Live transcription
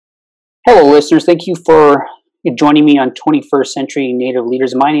Hello, listeners. Thank you for joining me on 21st Century Native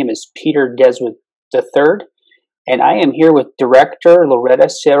Leaders. My name is Peter Deswood III, and I am here with director Loretta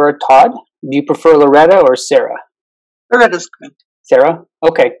Sarah Todd. Do you prefer Loretta or Sarah? Loretta's good. Sarah?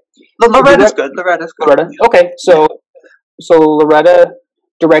 Okay. Loretta's good. Loretta's good. Loretta? Okay. So Loretta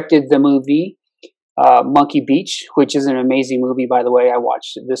directed the movie Monkey Beach, which is an amazing movie, by the way. I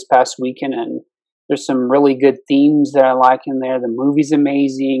watched it this past weekend, and there's some really good themes that I like in there. The movie's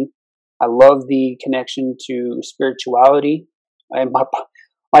amazing. I love the connection to spirituality. And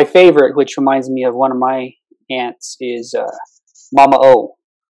my favorite, which reminds me of one of my aunts, is Mama O.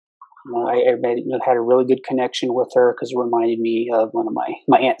 Had a really good connection with her because it reminded me of one of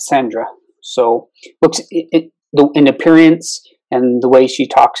my aunt Sandra. So looks in appearance and the way she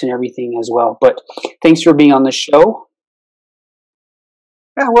talks and everything as well. But thanks for being on the show.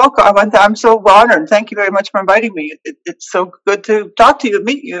 Yeah, welcome. I'm so honored. Thank you very much for inviting me. It's so good to talk to you,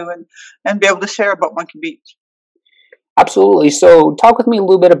 meet you, and be able to share about Monkey Beach. Absolutely. So talk with me a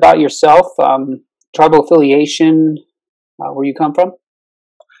little bit about yourself, tribal affiliation, where you come from.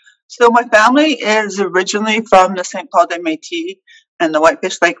 So my family is originally from the St. Paul de Métis and the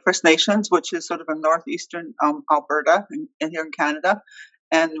Whitefish Lake First Nations, which is sort of in northeastern Alberta in here in Canada.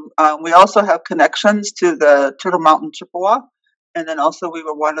 And we also have connections to the Turtle Mountain Chippewa. And then also we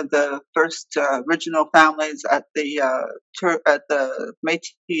were one of the first original families at the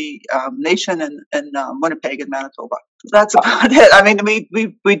Métis Nation in Winnipeg in Manitoba. That's about it. I mean,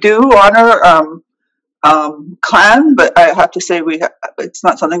 we do honor clan, but I have to say it's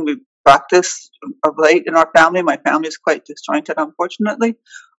not something we've practiced of late in our family. My family is quite disjointed, unfortunately,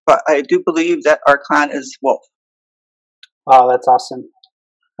 but I do believe that our clan is Wolf. Wow, that's awesome.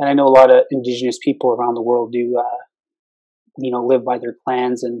 And I know a lot of Indigenous people around the world do live by their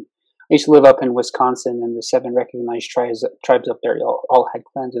clans. And I used to live up in Wisconsin, and the 7 recognized tribes up there all had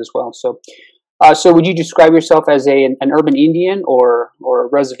clans as well. So would you describe yourself as an urban Indian or a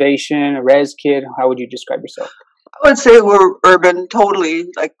reservation, a res kid? How would you describe yourself? I would say we're urban, totally,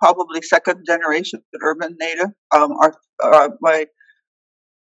 like probably second generation urban native.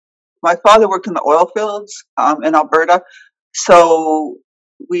 My father worked in the oil fields in Alberta, so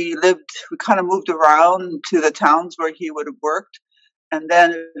we kind of moved around to the towns where he would have worked. And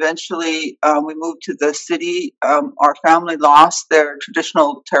then eventually we moved to the city. Our family lost their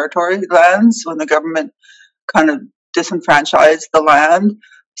traditional territory lands when the government kind of disenfranchised the land.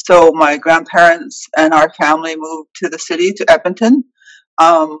 So my grandparents and our family moved to the city, to Edmonton.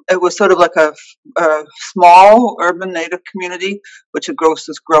 It was sort of like a small urban native community, which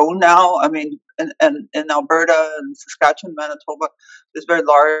has grown now. I mean, in Alberta and Saskatchewan, Manitoba, there's very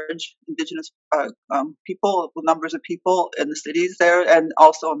large Indigenous numbers of people in the cities there, and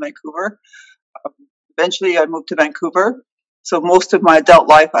also in Vancouver. Eventually, I moved to Vancouver. So most of my adult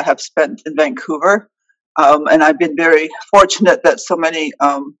life I have spent in Vancouver. And I've been very fortunate that so many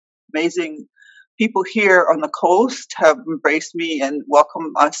amazing people here on the coast have embraced me and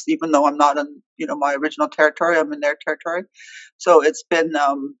welcomed us, even though I'm not in, my original territory. I'm in their territory. So it's been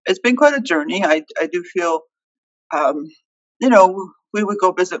quite a journey. I do feel, we would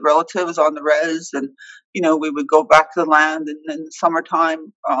go visit relatives on the res, and we would go back to the land. And in the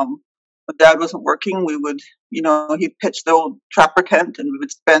summertime, when Dad wasn't working, we would, he'd pitch the old trapper tent, and we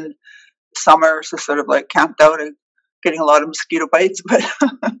would spend summers just sort of like camped out and getting a lot of mosquito bites, but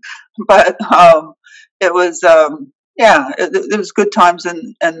it was it was good times,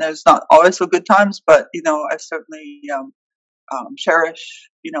 and there's not always so good times, but I certainly cherish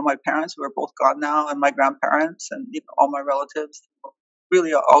my parents, who are both gone now, and my grandparents, and all my relatives,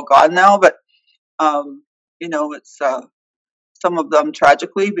 really all gone now, but it's some of them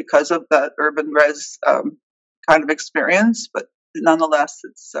tragically because of that urban res kind of experience, but nonetheless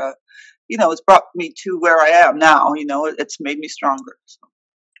it's it's brought me to where I am now. It's made me stronger. So.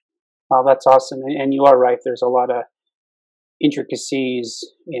 Wow, that's awesome. And you are right. There's a lot of intricacies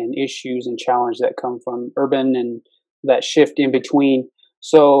and issues and challenges that come from urban and that shift in between.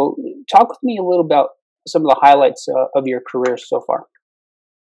 So talk with me a little about some of the highlights of your career so far.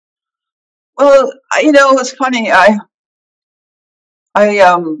 Well, it's funny. I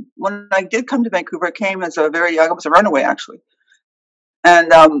when I did come to Vancouver, I came as I was a runaway, actually.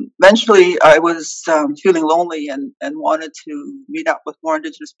 And eventually I was feeling lonely and wanted to meet up with more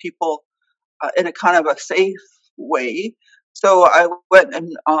Indigenous people in a kind of a safe way. So I went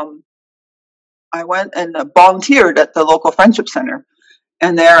and volunteered at the local friendship center.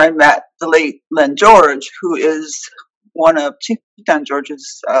 And there I met the late Len George, who is one of the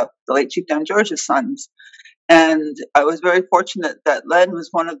late Chief Dan George's sons. And I was very fortunate that Len was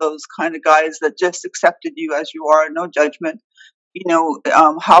one of those kind of guys that just accepted you as you are, no judgment.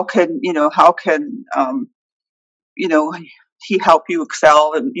 how can, you know, he help you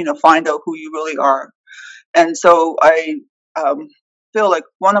excel and, find out who you really are. And so I um, feel like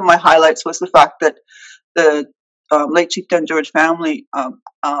one of my highlights was the fact that the late Chieftain George family,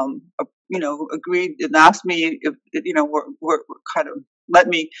 agreed and asked me if, were kind of let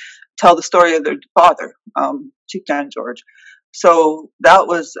me tell the story of their father, Chieftain George. So that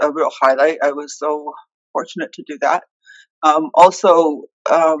was a real highlight. I was so fortunate to do that. Also,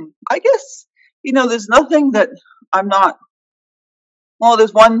 I guess, there's nothing that I'm not. Well,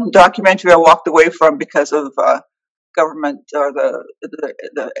 there's one documentary I walked away from because of government or the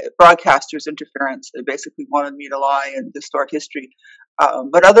broadcasters' interference. They basically wanted me to lie and distort history.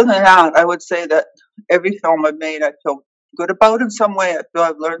 But other than that, I would say that every film I've made, I feel good about in some way. I feel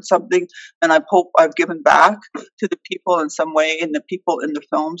I've learned something, and I hope I've given back to the people in some way, and the people in the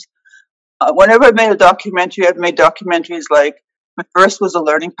films. Whenever I've made a documentary, I've made documentaries like my first was A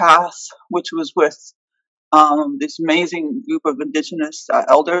Learning Path, which was with this amazing group of Indigenous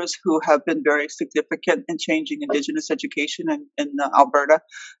elders who have been very significant in changing Indigenous education in Alberta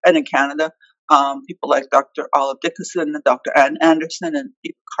and in Canada. People like Dr. Olive Dickinson and Dr. Ann Anderson and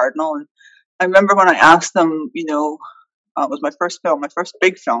Eva Cardinal. And I remember when I asked them, it was my first film, my first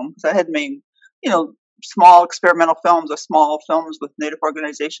big film, because I had made, small experimental films or small films with Native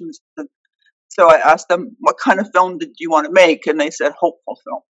organizations. And so I asked them, what kind of film did you want to make? And they said, hopeful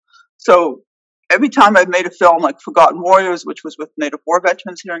film. So every time I've made a film like Forgotten Warriors, which was with Native war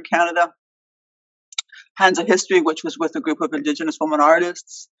veterans here in Canada, Hands of History, which was with a group of Indigenous women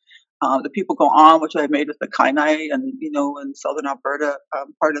artists, The People Go On, which I made with the Kainai and, in southern Alberta,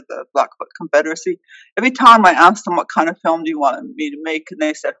 part of the Blackfoot Confederacy. Every time I asked them, what kind of film do you want me to make? And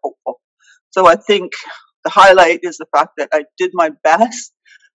they said, hopeful. So I think the highlight is the fact that I did my best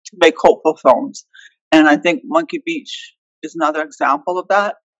to make hopeful films. And I think Monkey Beach is another example of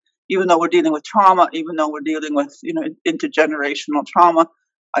that. Even though we're dealing with trauma, even though we're dealing with, intergenerational trauma,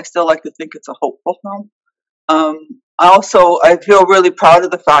 I still like to think it's a hopeful film. I feel really proud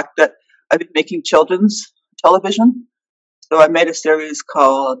of the fact that I've been making children's television. So I made a series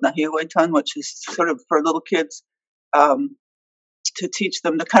called Nahiwaitan, which is sort of for little kids, to teach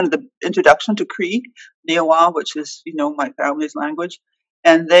them the introduction to Cree, Niawa, which is, my family's language.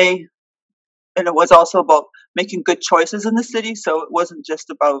 And it was also about making good choices in the city. So it wasn't just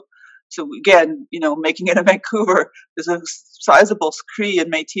about, so again, making it in Vancouver. There's a sizable Cree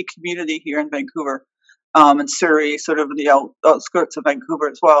and Métis community here in Vancouver, and Surrey, sort of in the outskirts of Vancouver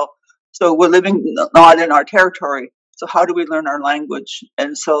as well. So we're living not in our territory. So how do we learn our language?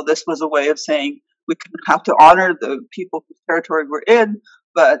 And so this was a way of saying we can have to honor the people whose territory we're in,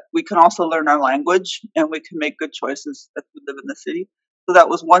 but we can also learn our language and we can make good choices as we live in the city. So that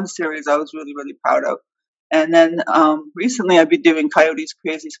was one series I was really, really proud of. And then recently I've been doing Coyote's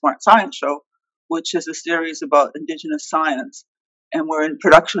Crazy Smart Science Show, which is a series about Indigenous science. And we're in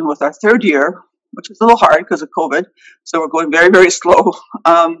production with our third year, which is a little hard because of COVID. So we're going very, very slow.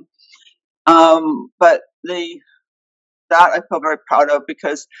 But that I feel very proud of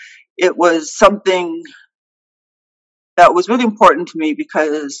because it was something that was really important to me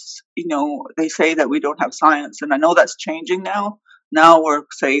because, they say that we don't have science. And I know that's changing now. Now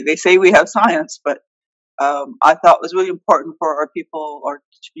they say we have science, but I thought it was really important for our people, our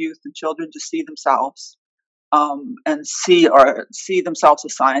youth and children to see themselves and see themselves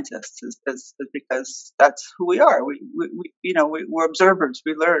as scientists, because that's who we are. We're observers.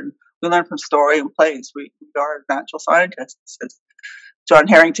 We learn from story and plays. We are natural scientists. As John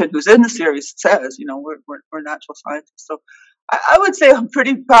Harrington, who's in the series, says, we're natural scientists. So I would say I'm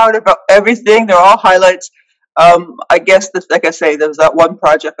pretty proud about everything. They're all highlights. I guess, like I say, there was that one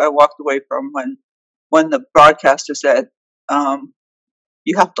project I walked away from when the broadcaster said,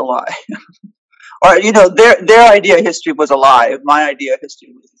 you have to lie. Or, their idea of history was a lie. My idea of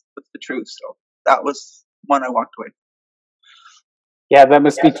history was the truth. So that was one I walked away from. Yeah, that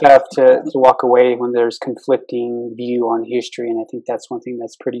must be tough to walk away when there's conflicting view on history, and I think that's one thing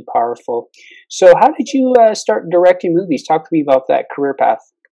that's pretty powerful. So how did you start directing movies? Talk to me about that career path.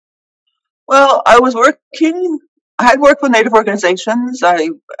 Well, I had worked with Native organizations.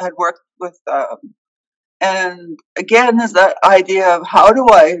 I had worked with, and again, is that idea of how do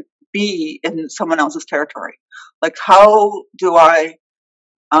I be in someone else's territory? Like, how do I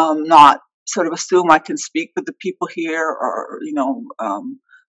not sort of assume I can speak with the people here, or,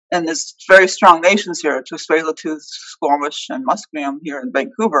 and there's very strong nations here, Tsleil-Waututh, Squamish, and Musqueam here in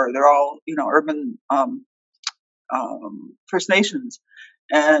Vancouver. They're all, urban First Nations.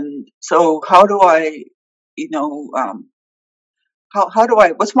 And so how do I, how do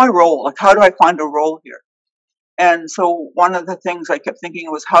I, what's my role? Like, how do I find a role here? And so one of the things I kept thinking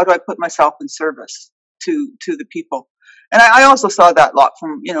was, how do I put myself in service to the people? And I also saw that a lot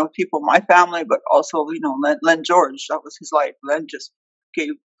from, people in my family, but also, Len George, that was his life. Len just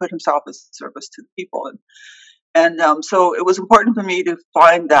put himself as service to the people. And so it was important for me to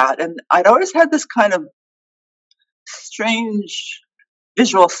find that. And I'd always had this kind of strange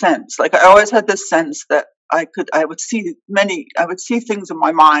visual sense. Like I always had this sense that I would see things in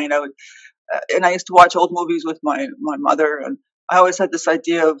my mind. And I used to watch old movies with my mother, and I always had this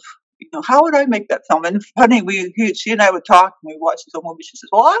idea of, how would I make that film? And funny, she and I would talk, and we watched this old movie. She says,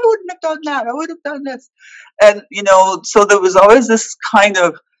 "Well, I wouldn't have done that. I would have done this," and so there was always this kind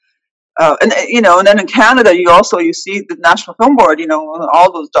of, and then in Canada, you see the National Film Board.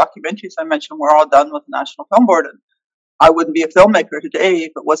 All those documentaries I mentioned were all done with the National Film Board, and I wouldn't be a filmmaker today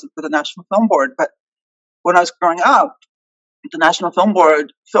if it wasn't for the National Film Board. But when I was growing up, the National Film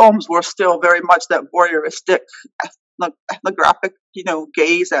Board films were still very much that voyeuristic, ethnographic,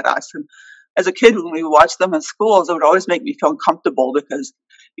 gaze at us. And as a kid, when we watched them in schools, it would always make me feel uncomfortable because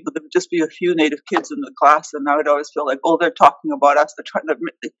there would just be a few Native kids in the class, and I would always feel like, oh, they're talking about us. They're trying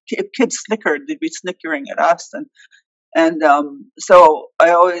to. If kids snickered, they'd be snickering at us, and so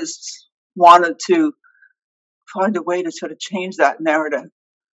I always wanted to find a way to sort of change that narrative.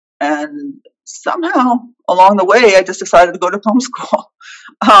 And somehow along the way, I just decided to go to film school.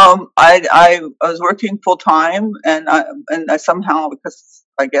 I was working full time, and I somehow, because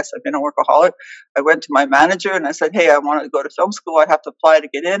I guess I've been a workaholic, I went to my manager and I said, "Hey, I want to go to film school. I have to apply to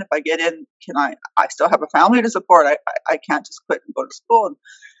get in. If I get in, can I still have a family to support. I can't just quit and go to school."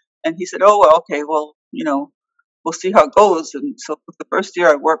 And he said, "Oh, well, okay, well, we'll see how it goes." And so the first year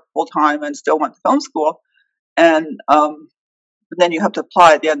I worked full time and still went to film school. And then you have to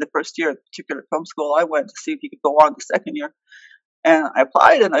apply at the end of the first year at the particular film school I went to see if you could go on the second year. And I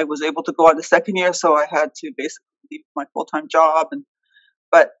applied, and I was able to go on the second year, so I had to basically leave my full-time job.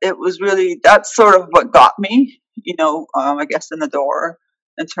 But it was really, that's sort of what got me, I guess, in the door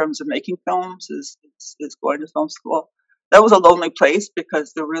in terms of making films is going to film school. That was a lonely place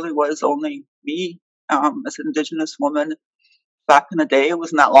because there really was only me as an Indigenous woman back in the day. It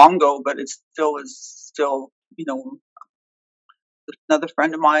wasn't that long ago, but it still was another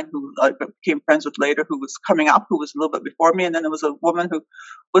friend of mine who I became friends with later, who was coming up, who was a little bit before me. And then there was a woman who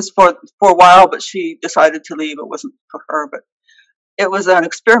was for a while, but she decided to leave. It wasn't for her, but it was an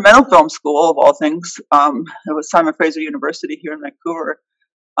experimental film school of all things. It was Simon Fraser University here in Vancouver.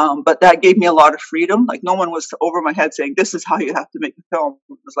 But that gave me a lot of freedom. Like no one was over my head saying, "This is how you have to make a film."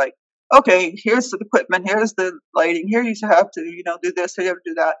 It was like, okay, here's the equipment, here's the lighting, here you have to, do this, here you have to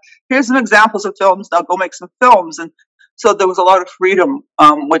do that. Here's some examples of films, now go make some films. And so there was a lot of freedom,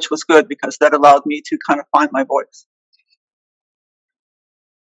 which was good because that allowed me to kind of find my voice.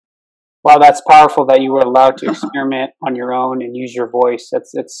 Wow, that's powerful that you were allowed to experiment on your own and use your voice.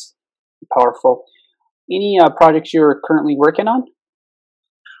 That's powerful. Any projects you're currently working on?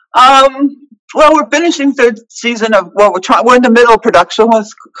 Well, we're finishing third season of, we're in the middle of production with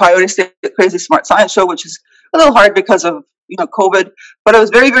Coyote State Crazy Smart Science Show, which is a little hard because of, COVID. But I was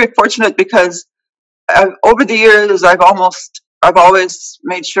very, very fortunate because over the years, I've always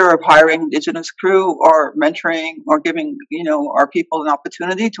made sure of hiring Indigenous crew or mentoring or giving, our people an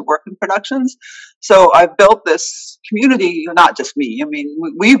opportunity to work in productions. So I've built this community, not just me. I mean,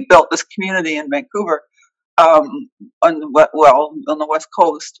 we've built this community in Vancouver, on the West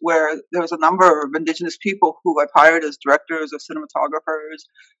Coast, where there's a number of Indigenous people who I've hired as directors or cinematographers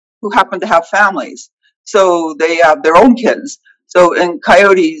who happen to have families. So they have their own kids. So in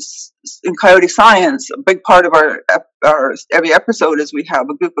Coyote Science, a big part of our every episode is we have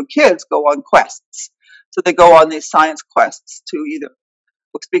a group of kids go on quests. So they go on these science quests to either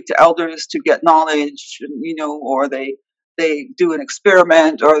speak to elders to get knowledge, or they do an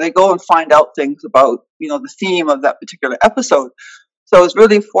experiment, or they go and find out things about, the theme of that particular episode. So it's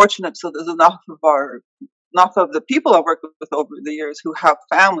really fortunate. So there's enough of the people I've worked with over the years who have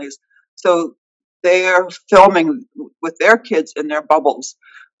families. So they're filming with their kids in their bubbles.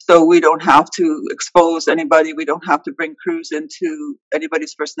 So we don't have to expose anybody. We don't have to bring crews into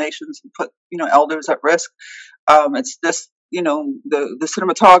anybody's First Nations and put, elders at risk. It's this, the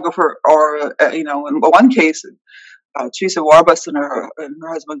cinematographer, or, in one case, Teresa Warbus and her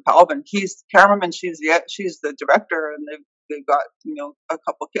husband Calvin. He's the cameraman. She's the director, and they've got a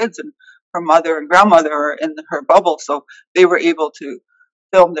couple kids, and her mother and grandmother are in her bubble, so they were able to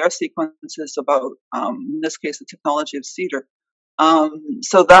film their sequences about, in this case, the technology of cedar.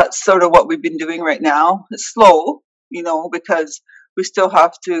 So that's sort of what we've been doing right now. It's slow, because we still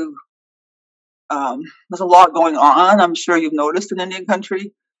have to. There's a lot going on. I'm sure you've noticed in Indian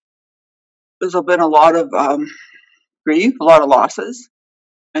country. there's been a lot of grief, a lot of losses,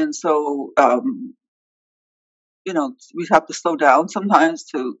 and so we have to slow down sometimes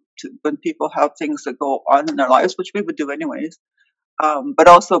to when people have things that go on in their lives, which we would do anyways. But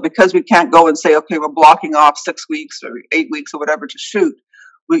also because we can't go and say, okay, we're blocking off 6 weeks or 8 weeks or whatever to shoot.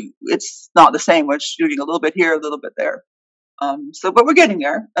 It's not the same. We're shooting a little bit here, a little bit there. But we're getting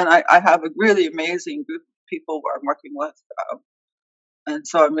there, and I have a really amazing group of people who I'm working with, and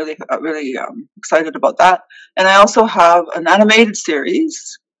so I'm really excited about that. And I also have an animated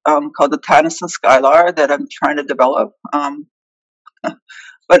series called the Tannis and Skylar that I'm trying to develop.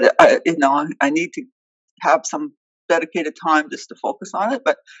 But I need to have some dedicated time just to focus on it.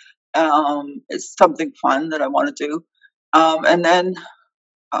 But it's something fun that I want to do. And then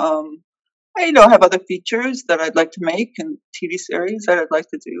I have other features that I'd like to make and TV series that I'd like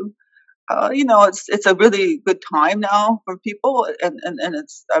to do. It's a really good time now for people, and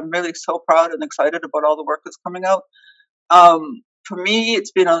I'm really so proud and excited about all the work that's coming out. For me,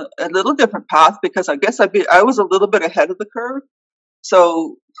 it's been a little different path because I guess I was a little bit ahead of the curve.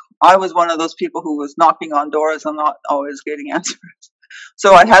 So I was one of those people who was knocking on doors and not always getting answers.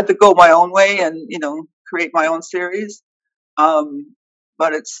 So I had to go my own way and create my own series.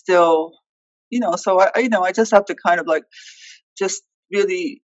 But it's still, so I just have to kind of like just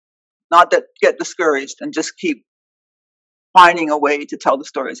really not get discouraged and just keep finding a way to tell the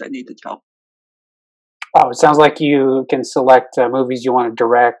stories I need to tell. Oh, it sounds like you can select movies you want to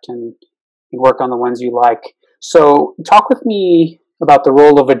direct and you work on the ones you like. So talk with me about the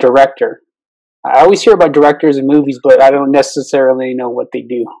role of a director. I always hear about directors in movies, but I don't necessarily know what they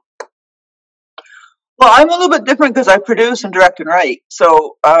do. Well, I'm a little bit different because I produce and direct and write.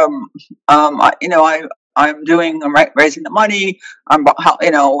 So, I'm raising the money. I'm,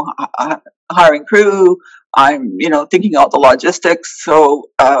 hiring crew. I'm, thinking out the logistics. So,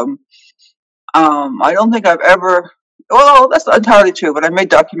 I don't think I've ever. Well, that's not entirely true. But I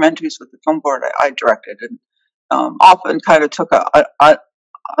made documentaries with the film board. I directed and often kind of took a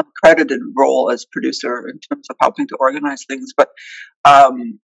uncredited role as producer in terms of helping to organize things. But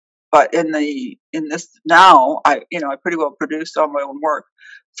in this now, I pretty well produced all my own work.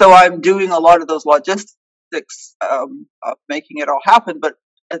 So I'm doing a lot of those logistics of making it all happen. But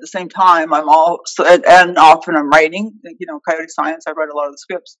at the same time, I'm also, and often I'm writing, Coyote Science, I write a lot of the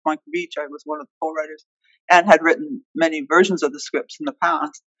scripts. Monkey Beach, I was one of the co-writers and had written many versions of the scripts in the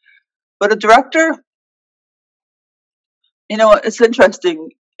past. But a director, it's interesting.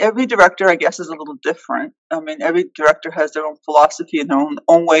 Every director, I guess, is a little different. I mean, every director has their own philosophy and their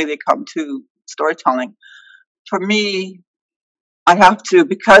own way they come to storytelling. For me, I have to,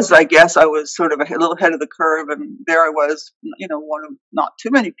 because I guess I was sort of a little ahead of the curve, and there I was, one of not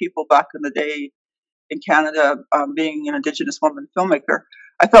too many people back in the day in Canada, being an Indigenous woman filmmaker.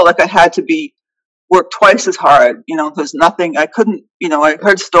 I felt like I had to work twice as hard. There's nothing I couldn't. I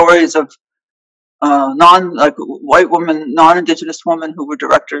heard stories of white women, non-Indigenous women who were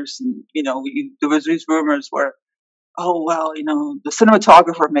directors, and there was these rumors where, oh well, the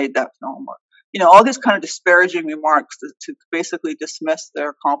cinematographer made that film, or all these kind of disparaging remarks to basically dismiss their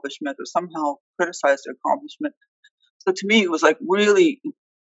accomplishment or somehow criticize their accomplishment. So to me, it was like really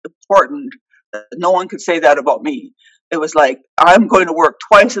important that no one could say that about me. It was like, I'm going to work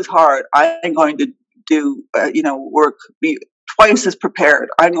twice as hard. I'm going to do, be twice as prepared.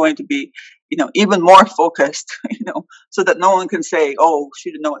 I'm going to be, even more focused, so that no one can say, oh,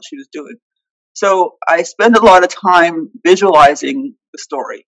 she didn't know what she was doing. So I spend a lot of time visualizing the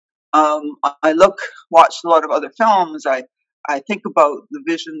story. I watch a lot of other films. I think about the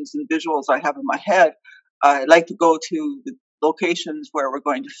visions and visuals I have in my head. I like to go to the locations where we're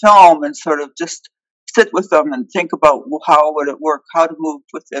going to film and sort of just sit with them and think about how would it work, how to move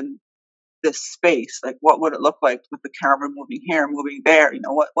within this space, like what would it look like with the camera moving here, moving there,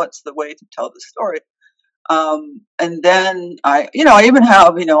 what's the way to tell the story. And then I even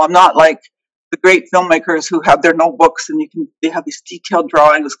have, I'm not like the great filmmakers who have their notebooks and they have these detailed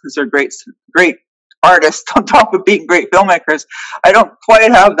drawings because they're great artists on top of being great filmmakers. I don't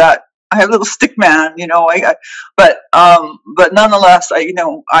quite have that. I have a little stick man, but nonetheless,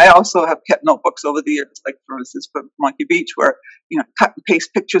 I also have kept notebooks over the years, like for instance, for Monkey Beach, where, cut and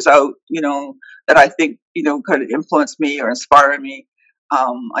paste pictures out, that I think, could influence me or inspire me.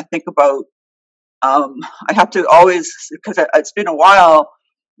 I think about, I have to always, because it's been a while,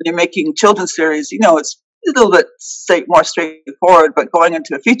 when you're making children's series, it's a little bit more straightforward, but going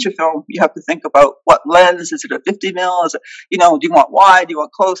into a feature film, you have to think about what lens. Is it a 50 mil? Is it, do you want wide? Do you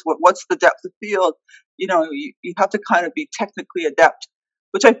want close? What's the depth of field? You have to kind of be technically adept,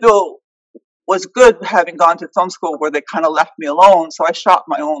 which I feel was good having gone to film school where they kind of left me alone. So I shot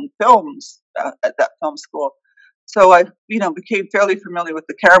my own films at that film school. So I, became fairly familiar with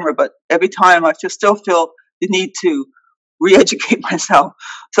the camera, but every time I just still feel the need to re-educate myself.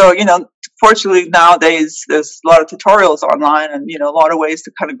 So, fortunately nowadays there's a lot of tutorials online and, a lot of ways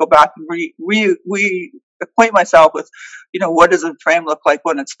to kind of go back and acquaint myself with, what does a frame look like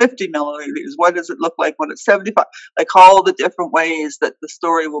when it's 50 millimeters? What does it look like when it's 75? Like all the different ways that the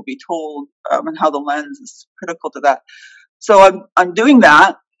story will be told, and how the lens is critical to that. So I'm doing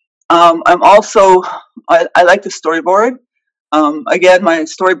that. I'm also, I like to storyboard. Again, my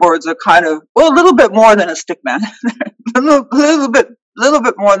storyboards are kind of, a little bit more than a stick man. a little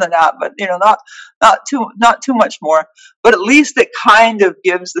bit more than that, but not too much more. But at least it kind of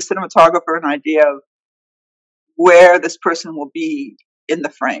gives the cinematographer an idea of where this person will be in the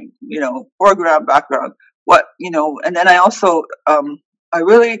frame. Foreground, background, and then I also,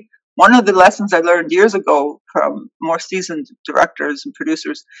 one of the lessons I learned years ago from more seasoned directors and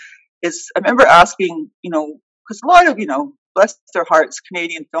producers is I remember asking, because a lot of, bless their hearts,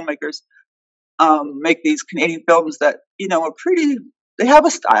 Canadian filmmakers make these Canadian films that, are pretty, they have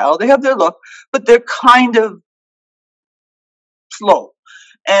a style, they have their look, but they're kind of slow.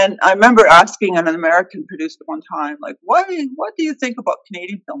 And I remember asking an American producer one time, like, what do you think about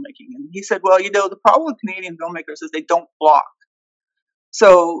Canadian filmmaking? And he said, well, the problem with Canadian filmmakers is they don't block.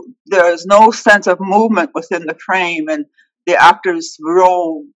 So there's no sense of movement within the frame, and the actors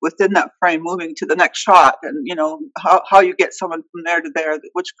roll within that frame, moving to the next shot, and how you get someone from there to there,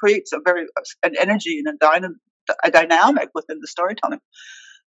 which creates an energy and a dynamic within the storytelling.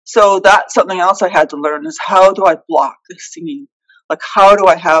 So that's something else I had to learn, is how do I block the scene? Like, how do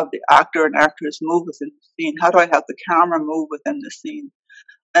I have the actor and actress move within the scene? How do I have the camera move within the scene?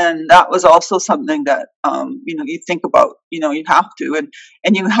 And that was also something that, you think about, you have to,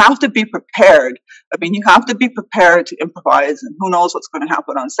 and you have to be prepared. I mean, you have to be prepared to improvise, and who knows what's going to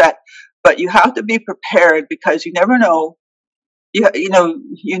happen on set, but you have to be prepared because you never know. You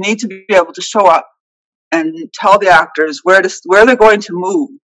need to be able to show up and tell the actors where they're going to move,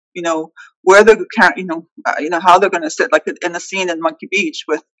 where they're, how they're going to sit, like in the scene in Monkey Beach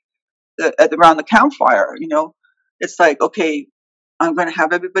with around the campfire, it's like, okay, I'm going to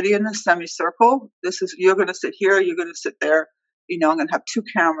have everybody in a semicircle. You're going to sit here, you're going to sit there. I'm going to have two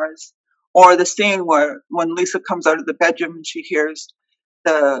cameras. Or the scene where when Lisa comes out of the bedroom and she gets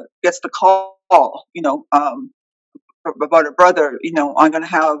the call, about her brother. I'm going to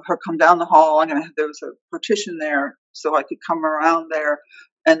have her come down the hall. There was a partition there, so I could come around there,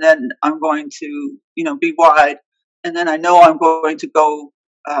 and then I'm going to, be wide, and then I know I'm going to go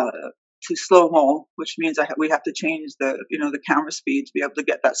to slow-mo, which means we have to change the camera speed to be able to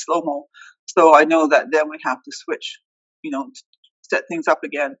get that slow-mo. So I know that then we have to switch, set things up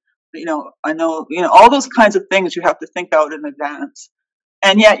again. I know, all those kinds of things you have to think out in advance.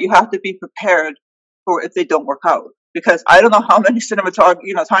 And yet you have to be prepared for if they don't work out. Because I don't know how many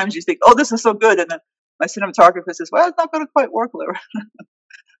times you think, oh, this is so good. And then my cinematographer says, well, it's not going to quite work, Loretta.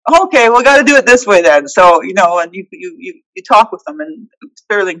 Okay, well, got to do it this way then. So, and you talk with them, and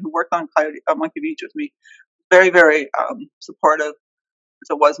Sterling, who worked on Monkey Beach with me, very, very supportive, as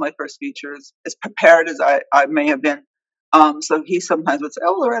it was my first feature, as prepared as I may have been. So he sometimes would say,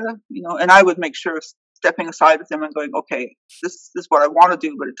 oh, Loretta, and I would make sure stepping aside with him and going, okay, this is what I want to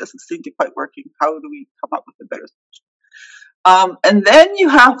do, but it doesn't seem to quite working. How do we come up with a better solution? And then you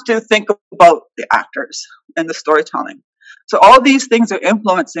have to think about the actors and the storytelling. So all these things are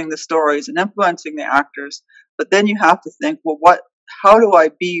influencing the stories and influencing the actors, but then you have to think, well, how do I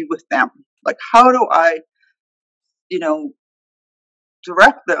be with them? Like, how do I,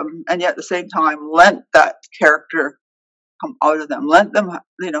 direct them, and yet at the same time, let that character come out of them, let them,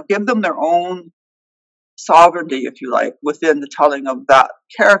 give them their own sovereignty, if you like, within the telling of that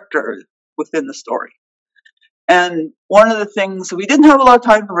character within the story. And one of the things, we didn't have a lot of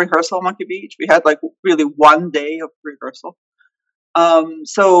time for rehearsal at Monkey Beach. We had really one day of rehearsal.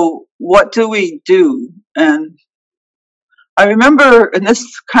 So what do we do? And I remember, and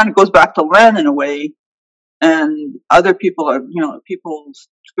this kind of goes back to Len in a way, and other people are, people's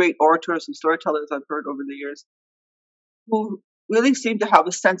great orators and storytellers I've heard over the years, who really seem to have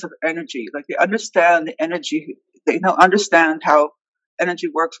a sense of energy. Like, they understand the energy, they understand how energy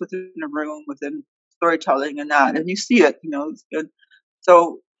works within a room, within storytelling and that, and you see it, and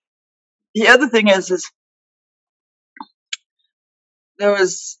so the other thing is there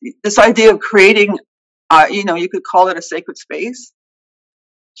was this idea of creating, you could call it a sacred space.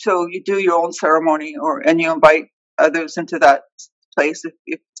 So you do your own ceremony, and you invite others into that place if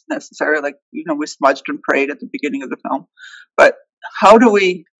it's necessary. Like, we smudged and prayed at the beginning of the film. But how do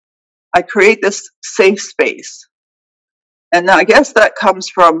I create this safe space? And I guess that comes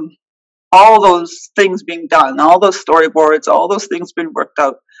from all those things being done, all those storyboards, all those things being worked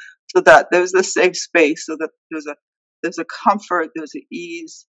out, so that there's a safe space, so that there's a comfort, there's an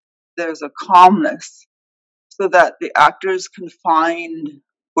ease, there's a calmness, so that the actors can find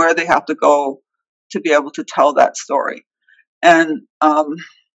where they have to go to be able to tell that story. And I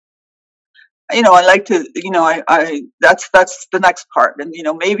like to, I that's the next part. And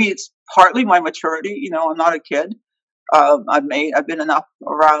maybe it's partly my maturity. I'm not a kid. I've been enough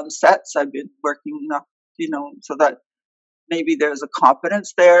around sets. I've been working enough, so that maybe there's a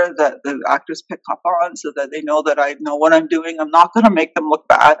confidence there that the actors pick up on, so that they know that I know what I'm doing. I'm not going to make them look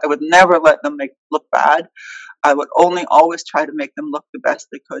bad. I would never let them look bad. I would only always try to make them look the best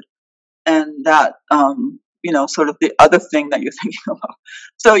they could. And that, sort of the other thing that you're thinking about.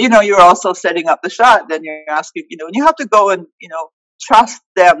 So, you're also setting up the shot. Then you're asking, and you have to go and, trust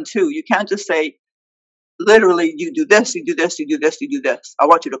them too. You can't just say, literally, you do this, you do this, you do this, you do this. I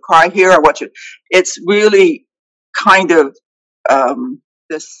want you to cry here. It's really kind of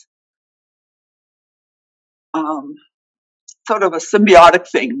this sort of a symbiotic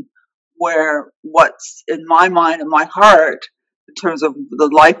thing, where what's in my mind and my heart in terms of the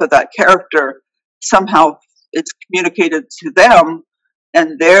life of that character, somehow it's communicated to them,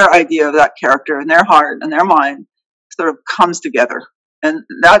 and their idea of that character and their heart and their mind sort of comes together. And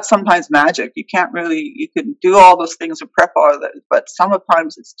that's sometimes magic. You can do all those things to prep all of it, but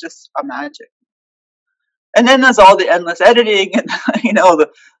sometimes it's just a magic. And then there's all the endless editing and,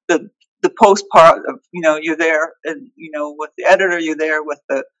 the post part of, you're there and, with the editor, you're there with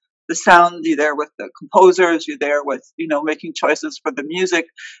the sound, you're there with the composers, you're there with, making choices for the music,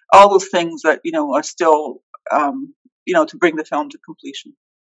 all those things that, are still, to bring the film to completion.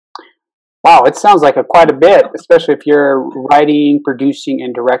 Wow, it sounds like quite a bit, especially if you're writing, producing,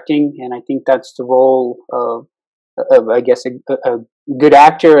 and directing. And I think that's the role of I guess, a good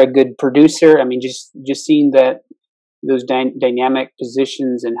actor, a good producer. I mean, just seeing that those dynamic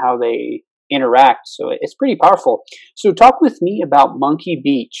positions and how they interact. So it's pretty powerful. So talk with me about Monkey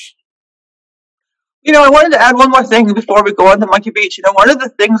Beach. I wanted to add one more thing before we go on to Monkey Beach. One of the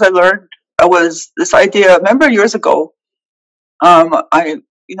things I learned was this idea. Remember years ago,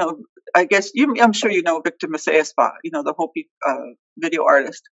 I guess I'm sure you know Victor Maciaspa, the Hopi video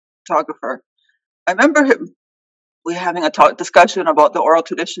artist, photographer. I remember we having a discussion about the oral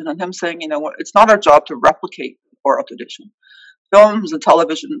tradition, and him saying, it's not our job to replicate oral tradition. Films and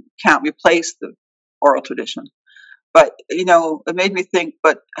television can't replace the oral tradition. But, it made me think,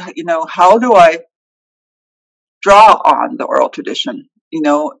 but, how do I draw on the oral tradition?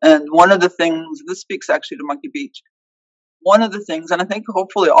 And one of the things, this speaks actually to Monkey Beach, one of the things, and I think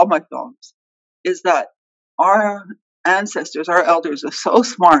hopefully all my films, is that our ancestors, our elders are so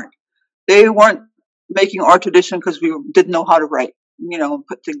smart. They weren't making our tradition because we didn't know how to write,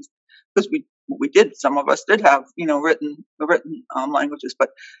 put things, because we did, some of us did have, written languages, but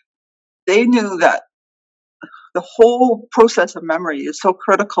they knew that the whole process of memory is so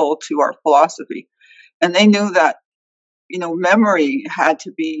critical to our philosophy. And they knew that, memory had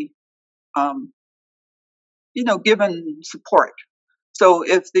to be, given support. So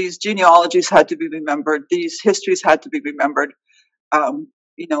if these genealogies had to be remembered, these histories had to be remembered,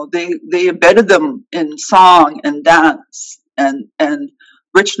 they embedded them in song and dance and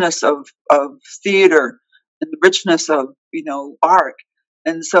richness of theater and the richness of, art.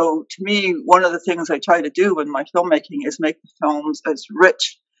 And so to me, one of the things I try to do in my filmmaking is make the films as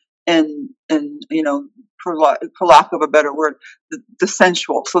rich and for lack of a better word, the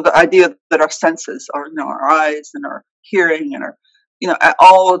sensual. So the idea that our senses are, our eyes and our hearing and our,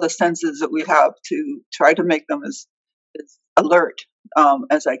 all of the senses that we have, to try to make them as alert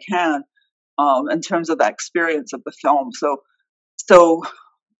as I can in terms of that experience of the film. So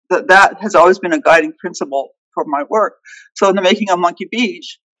that has always been a guiding principle for my work. So in the making of Monkey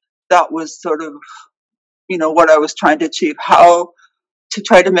Beach, that was sort of, what I was trying to achieve, how to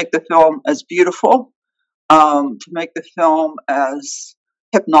try to make the film as beautiful, to make the film as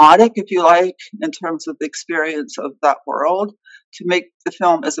hypnotic, if you like, in terms of the experience of that world, to make the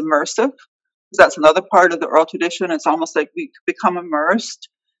film as immersive. That's another part of the oral tradition. It's almost like we become immersed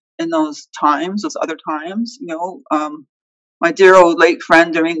in those times, those other times. My dear old late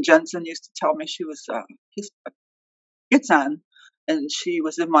friend Doreen Jensen used to tell me, she was Gitsan, and she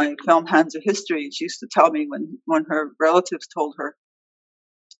was in my film Hands of History. She used to tell me when her relatives told her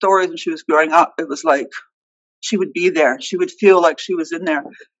stories when she was growing up, it was like she would be there. She would feel like she was in there.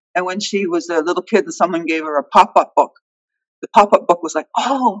 And when she was a little kid and someone gave her a pop-up book, the pop-up book was like,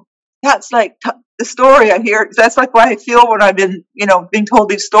 oh, that's like the story I hear. That's like what I feel when I've been, being told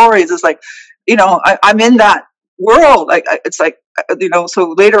these stories. It's like, I'm in that world. It's like,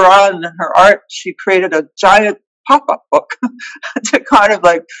 so later on in her art, she created a giant pop-up book to kind of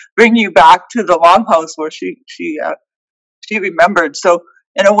like bring you back to the longhouse where she remembered. So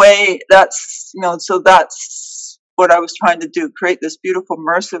in a way, that's what I was trying to do, create this beautiful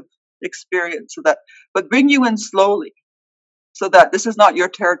immersive experience, but bring you in slowly, so that this is not your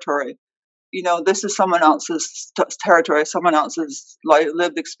territory. This is someone else's territory, someone else's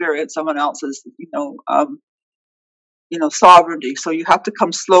lived experience, someone else's, sovereignty. So you have to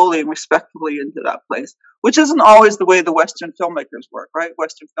come slowly and respectfully into that place, which isn't always the way the Western filmmakers work, right?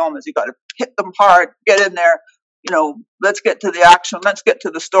 Western film is, you got to hit them hard, get in there, let's get to the action, let's get to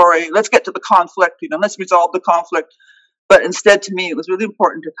the story, let's get to the conflict, let's resolve the conflict. But instead, to me, it was really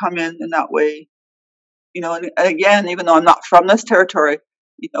important to come in that way, and again, even though I'm not from this territory,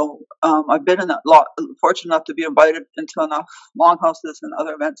 I've been fortunate enough to be invited into enough longhouses and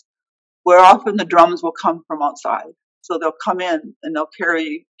other events where often the drums will come from outside. So they'll come in and they'll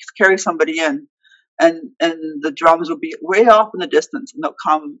carry somebody in, and the drums will be way off in the distance, and they'll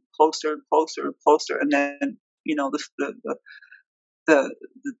come closer and closer and closer, and then it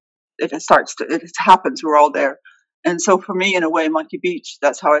happens. We're all there. And so for me, in a way, Monkey Beach,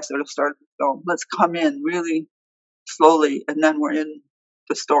 that's how I sort of started the film. Let's come in really slowly, and then we're in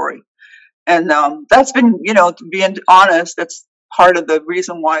the story. And that's been, to be honest, that's part of the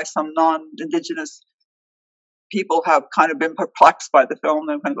reason why some non-Indigenous people have kind of been perplexed by the film.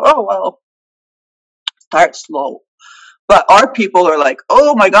 They're kind of, oh, well, start slow. But our people are like,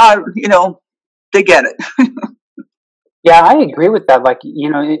 oh my God, they get it. Yeah, I agree with that. Like,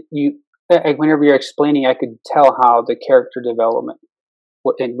 whenever you're explaining, I could tell how the character development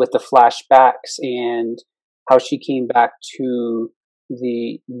with the flashbacks and how she came back to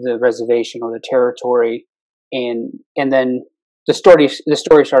the reservation or the territory, and then the story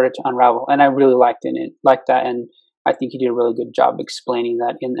started to unravel, and I really liked that, and I think you did a really good job explaining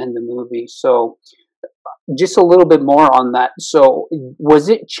that in the movie. So just a little bit more on that. So was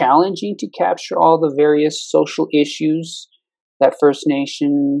it challenging to capture all the various social issues that First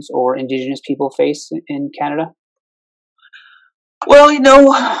Nations or Indigenous people face in Canada? Well,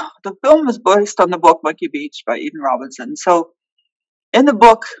 the film is based on the book Monkey Beach by Eden Robinson. So in the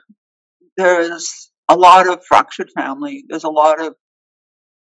book, there's a lot of fractured family. There's a lot of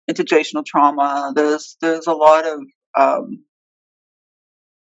intergenerational trauma. There's a lot of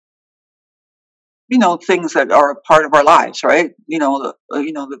things that are a part of our lives, right?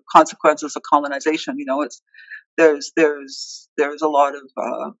 The consequences of colonization. There's a lot of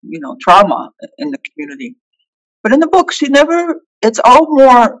trauma in the community. But in the book, it's all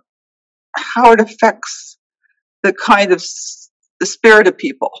more how it affects the kind of the spirit of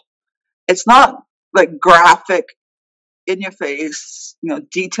people. It's not like graphic, in your face,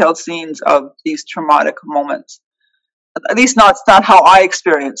 detailed scenes of these traumatic moments. At least it's not how I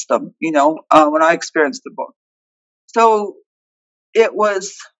experienced them, when I experienced the book. So it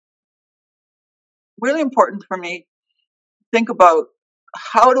was really important for me to think about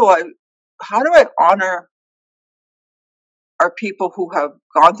how do I honor our people who have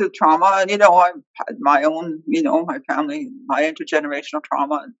gone through trauma. And, I've had my own, my family, my intergenerational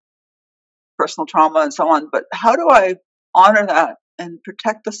trauma and personal trauma and so on. But how do I honor that and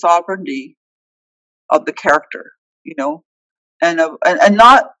protect the sovereignty of the character, and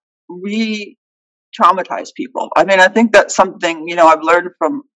not re-traumatize people? I mean, I think that's something, I've learned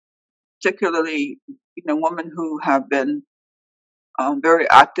from particularly, women who have been very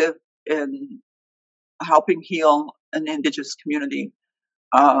active in helping heal an Indigenous community,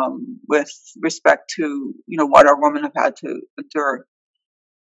 with respect to, what our women have had to endure.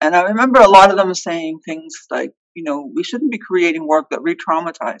 And I remember a lot of them saying things like, we shouldn't be creating work that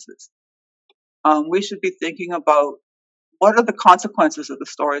re-traumatizes. We should be thinking about what are the consequences of the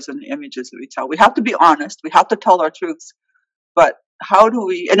stories and the images that we tell. We have to be honest. We have to tell our truths. But how do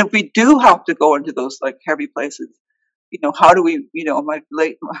we, and if we do have to go into those like heavy places, how do we,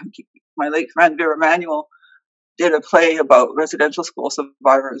 my late friend Vera Manuel did a play about residential school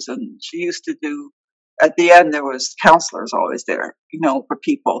survivors, and she used to do, at the end there was counselors always there, for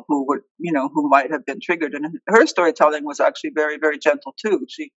people who would, who might have been triggered. And her storytelling was actually very, very gentle too.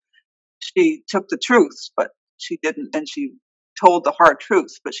 She took the truths, but she didn't, and she told the hard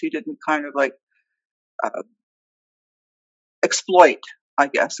truths, but she didn't kind of like exploit, I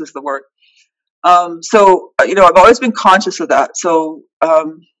guess is the word. So I've always been conscious of that. So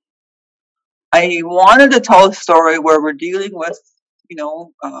I wanted to tell a story where we're dealing with,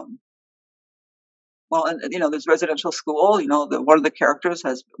 there's residential school. One of the characters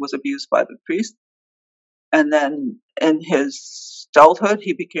was abused by the priest, and then in his adulthood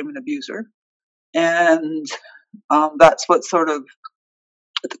he became an abuser, and That's what's sort of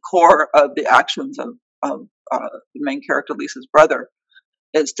at the core of the actions of the main character, Lisa's brother,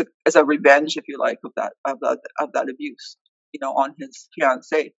 is a revenge, if you like, of that abuse, on his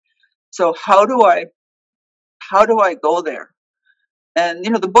fiancée. So how do I go there? And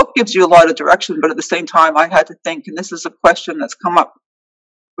the book gives you a lot of direction, but at the same time, I had to think, and this is a question that's come up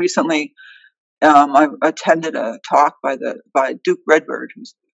recently. I attended a talk by Duke Redbird,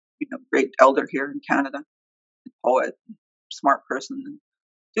 who's great elder here in Canada, poet, smart person. And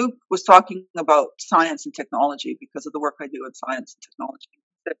Duke was talking about science and technology because of the work I do in science and technology.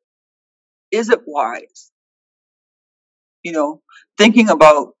 That, is it wise? Thinking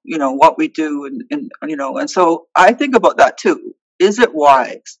about what we do, and so I think about that too. Is it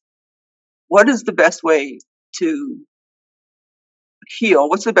wise? What is the best way to heal?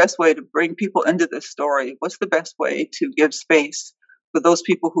 What's the best way to bring people into this story? What's the best way to give space for those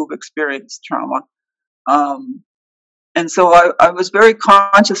people who've experienced trauma? And so I was very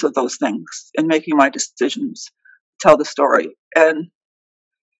conscious of those things in making my decisions to tell the story. And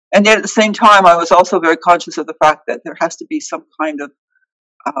yet at the same time, I was also very conscious of the fact that there has to be some kind of,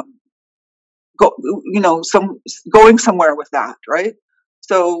 going somewhere with that, right?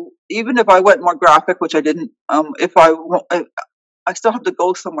 So even if I went more graphic, which I didn't, I still have to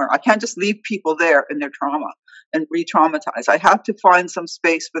go somewhere. I can't just leave people there in their trauma and re-traumatize. I have to find some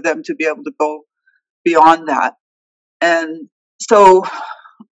space for them to be able to go beyond that. And so,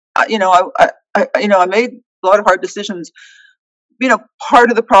 I made a lot of hard decisions.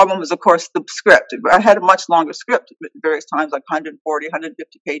 Part of the problem was, of course, the script. I had a much longer script at various times, like 140,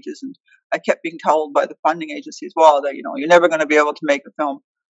 150 pages. And I kept being told by the funding agencies, well, that, you're never going to be able to make a film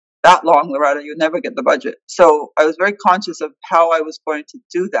that long, Loretta. You never get the budget. So I was very conscious of how I was going to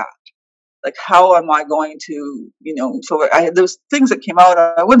do that. Like, how am I going to, so there was things that came out.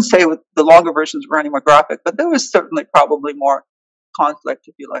 I wouldn't say with the longer versions were any more graphic, but there was certainly probably more conflict,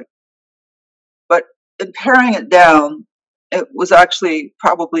 if you like. But in paring it down, it was actually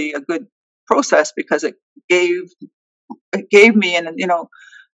probably a good process because it gave me, and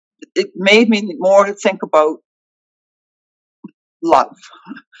it made me more think about love.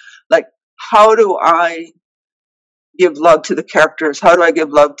 Like, how do I give love to the characters? How do I give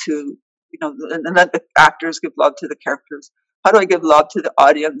love to, and let the actors give love to the characters? How do I give love to the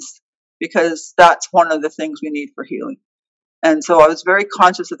audience? Because that's one of the things we need for healing. And so I was very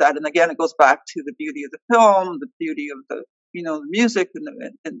conscious of that. And again, it goes back to the beauty of the film, the beauty of the, the music and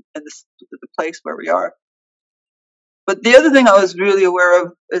the place where we are. But the other thing I was really aware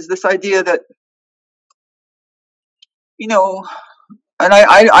of is this idea that, and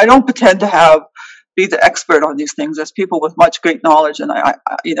I don't pretend to be the expert on these things. There's people with much great knowledge, and I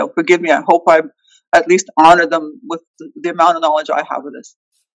forgive me. I hope I at least honor them with the amount of knowledge I have of this.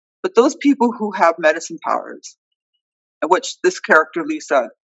 But those people who have medicine powers, which this character Lisa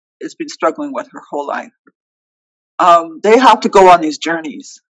has been struggling with her whole life, they have to go on these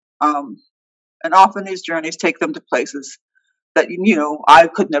journeys, and often these journeys take them to places that I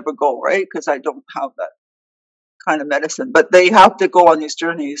could never go, right? Because I don't have that kind of medicine, but they have to go on these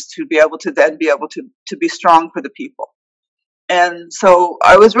journeys to be able to then be able to be strong for the people. And so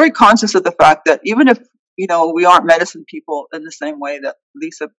I was very conscious of the fact that even if, we aren't medicine people in the same way that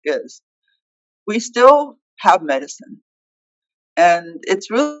Lisa is, we still have medicine. And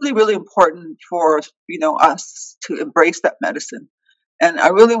it's really, really important for, us to embrace that medicine. And I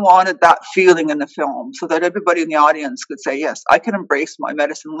really wanted that feeling in the film so that everybody in the audience could say, yes, I can embrace my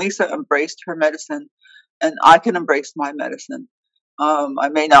medicine. Lisa embraced her medicine. And I can embrace my medicine. I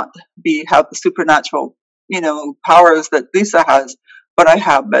may not have the supernatural, powers that Lisa has, but I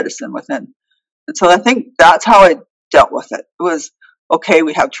have medicine within. And so I think that's how I dealt with it. It was, okay,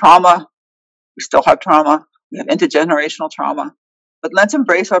 we have trauma. We still have trauma. We have intergenerational trauma. But let's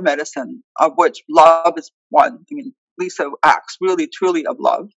embrace our medicine, of which love is one. I mean, Lisa acts really, truly of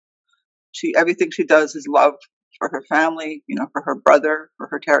love. Everything she does is love for her family, for her brother, for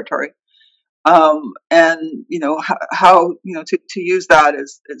her territory. And how to use that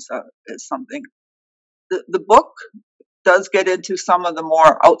is something. The book does get into some of the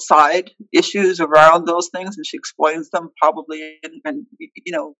more outside issues around those things, and she explains them probably in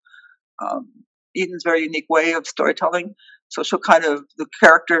Eden's very unique way of storytelling. So she'll the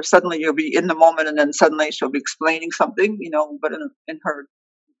character, suddenly you'll be in the moment, and then suddenly she'll be explaining something, but in her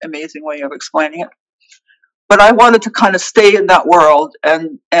amazing way of explaining it. But I wanted to kind of stay in that world,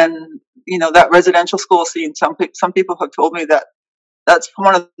 and that residential school scene. Some people have told me that that's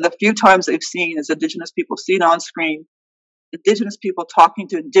one of the few times they've seen is Indigenous people seen on screen, Indigenous people talking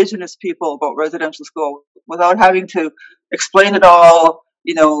to Indigenous people about residential school without having to explain it all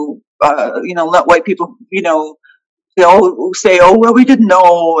let white people, they all say, oh, well, we didn't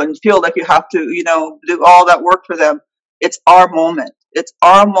know, and feel like you have to, do all that work for them. It's our moment. It's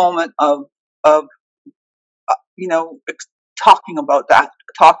our moment of, talking about that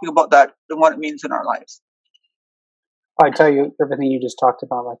and what it means in our lives. I tell you, everything you just talked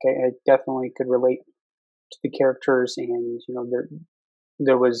about, like I definitely could relate to the characters, and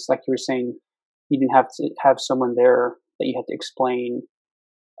there was, like you were saying, you didn't have to have someone there that you had to explain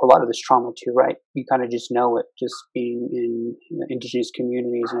a lot of this trauma to, right? You kind of just know it, just being in Indigenous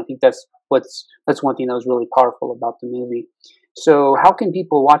communities, and I think that's one thing that was really powerful about the movie. So, how can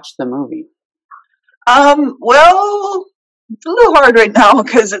people watch the movie? Well, it's a little hard right now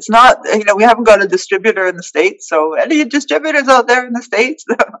because it's not, we haven't got a distributor in the States. So any distributors out there in the States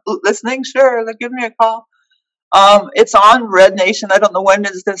listening, sure, give me a call. It's on Red Nation. I don't know when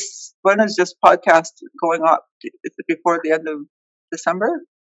is this podcast going up? Is it before the end of December?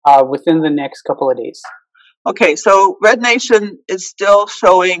 Within the next couple of days. Okay, so Red Nation is still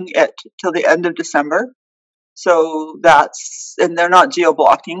showing it till the end of December. So and they're not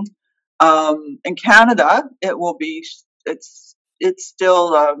geo-blocking. In Canada, it will be. It's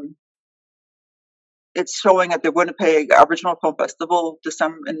still. It's showing at the Winnipeg Aboriginal Film Festival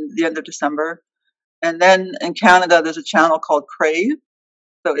in the end of December, and then in Canada there's a channel called Crave,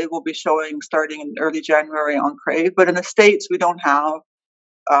 so it will be showing starting in early January on Crave. But in the States, we don't have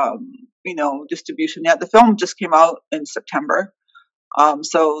distribution yet. The film just came out in September.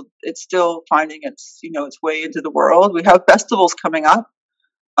 So it's still finding its way into the world. We have festivals coming up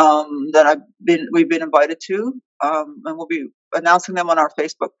that we've been invited to, and we'll be announcing them on our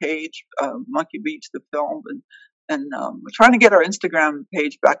Facebook page, Monkey Beach the film, and we're trying to get our Instagram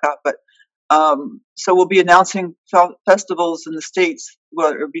page back up. But so we'll be announcing festivals in the States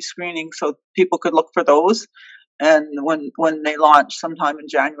where it'll be screening, so people could look for those. And when they launch sometime in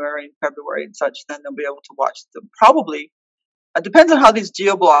January and February and such, then they'll be able to watch them. Probably. It depends on how these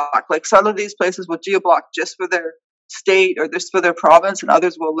geo-block. Like some of these places will geo-block just for their state or just for their province, and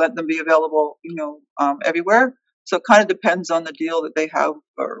others will let them be available, everywhere. So it kind of depends on the deal that they have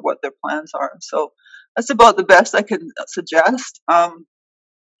or what their plans are. So that's about the best I can suggest. I'd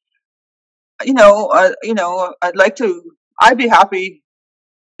be happy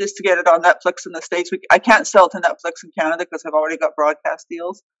just to get it on Netflix in the States. I can't sell to Netflix in Canada because I've already got broadcast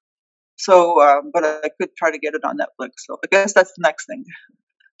deals. So, but I could try to get it on Netflix. So I guess that's the next thing.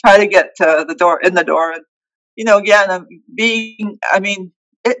 Try to get in the door. And, again,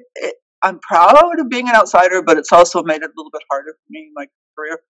 I'm proud of being an outsider, but it's also made it a little bit harder for me in my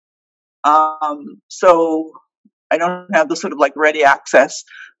career. So I don't have the sort of ready access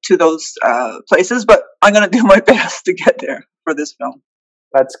to those places, but I'm going to do my best to get there for this film.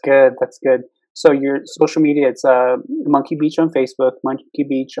 That's good. That's good. So your social media, it's Monkey Beach on Facebook, Monkey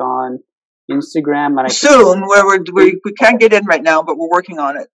Beach on Instagram, and soon we can't get in right now, but we're working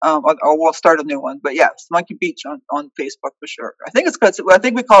on it. Or we'll start a new one. But yes, Monkey Beach on Facebook for sure. I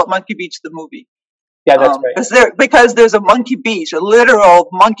think we call it Monkey Beach the movie. Yeah, that's right. Because there's a monkey beach, a literal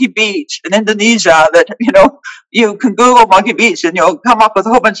monkey beach in Indonesia that, you can Google Monkey Beach and you'll come up with a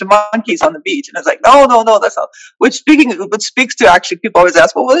whole bunch of monkeys on the beach. And it's like, no, that's not, which speaks to actually people always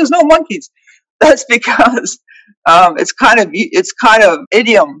ask, well, there's no monkeys. That's because, it's kind of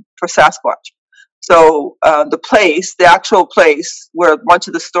idiom for Sasquatch. So, the actual place where much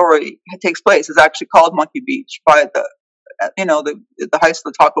of the story takes place is actually called Monkey Beach by the high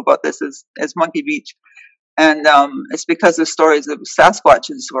school talk about this as Monkey Beach, and it's because the stories of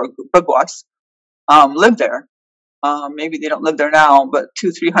Sasquatches or Bugwas lived there. Maybe they don't live there now, but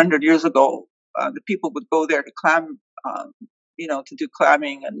 200-300 years ago, the people would go there to clam, to do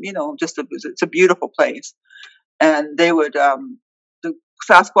clamming, and it's a beautiful place. And they would the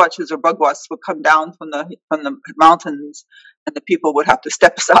Sasquatches or Bugwas would come down from the mountains, and the people would have to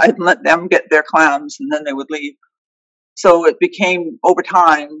step aside and let them get their clams, and then they would leave. So it became, over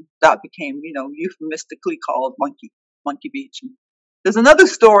time, euphemistically called Monkey Beach. And there's another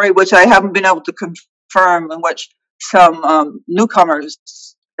story which I haven't been able to confirm, in which some newcomers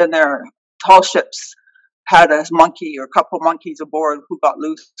in their tall ships had a monkey or a couple of monkeys aboard who got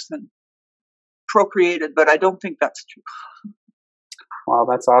loose and procreated, but I don't think that's true. Wow,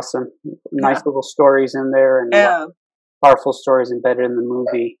 that's awesome. Nice little stories in there, and powerful stories embedded in the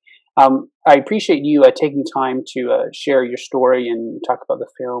movie. I appreciate you taking time to share your story and talk about the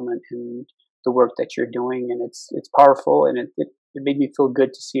film and the work that you're doing. And it's powerful, and it made me feel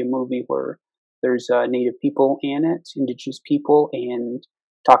good to see a movie where there's Native people in it, Indigenous people, and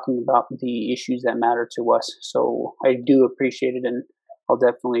talking about the issues that matter to us. So I do appreciate it, and I'll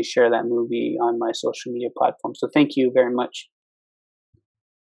definitely share that movie on my social media platform. So thank you very much.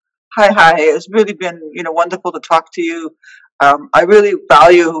 Hi. It's really been, wonderful to talk to you. I really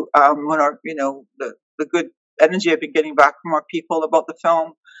value when our, the good energy I've been getting back from our people about the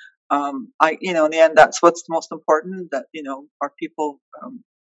film. In the end, that's what's most important. That our people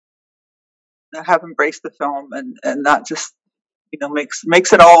have embraced the film, and that just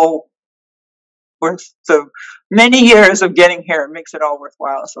makes it all worth the many years of getting here. It makes it all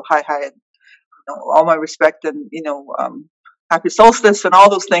worthwhile. So hi, and, all my respect, and happy solstice and all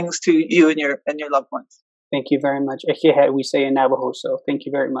those things to you and your loved ones. Thank you very much. Ejehe, we say in Navajo, so thank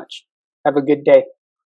you very much. Have a good day.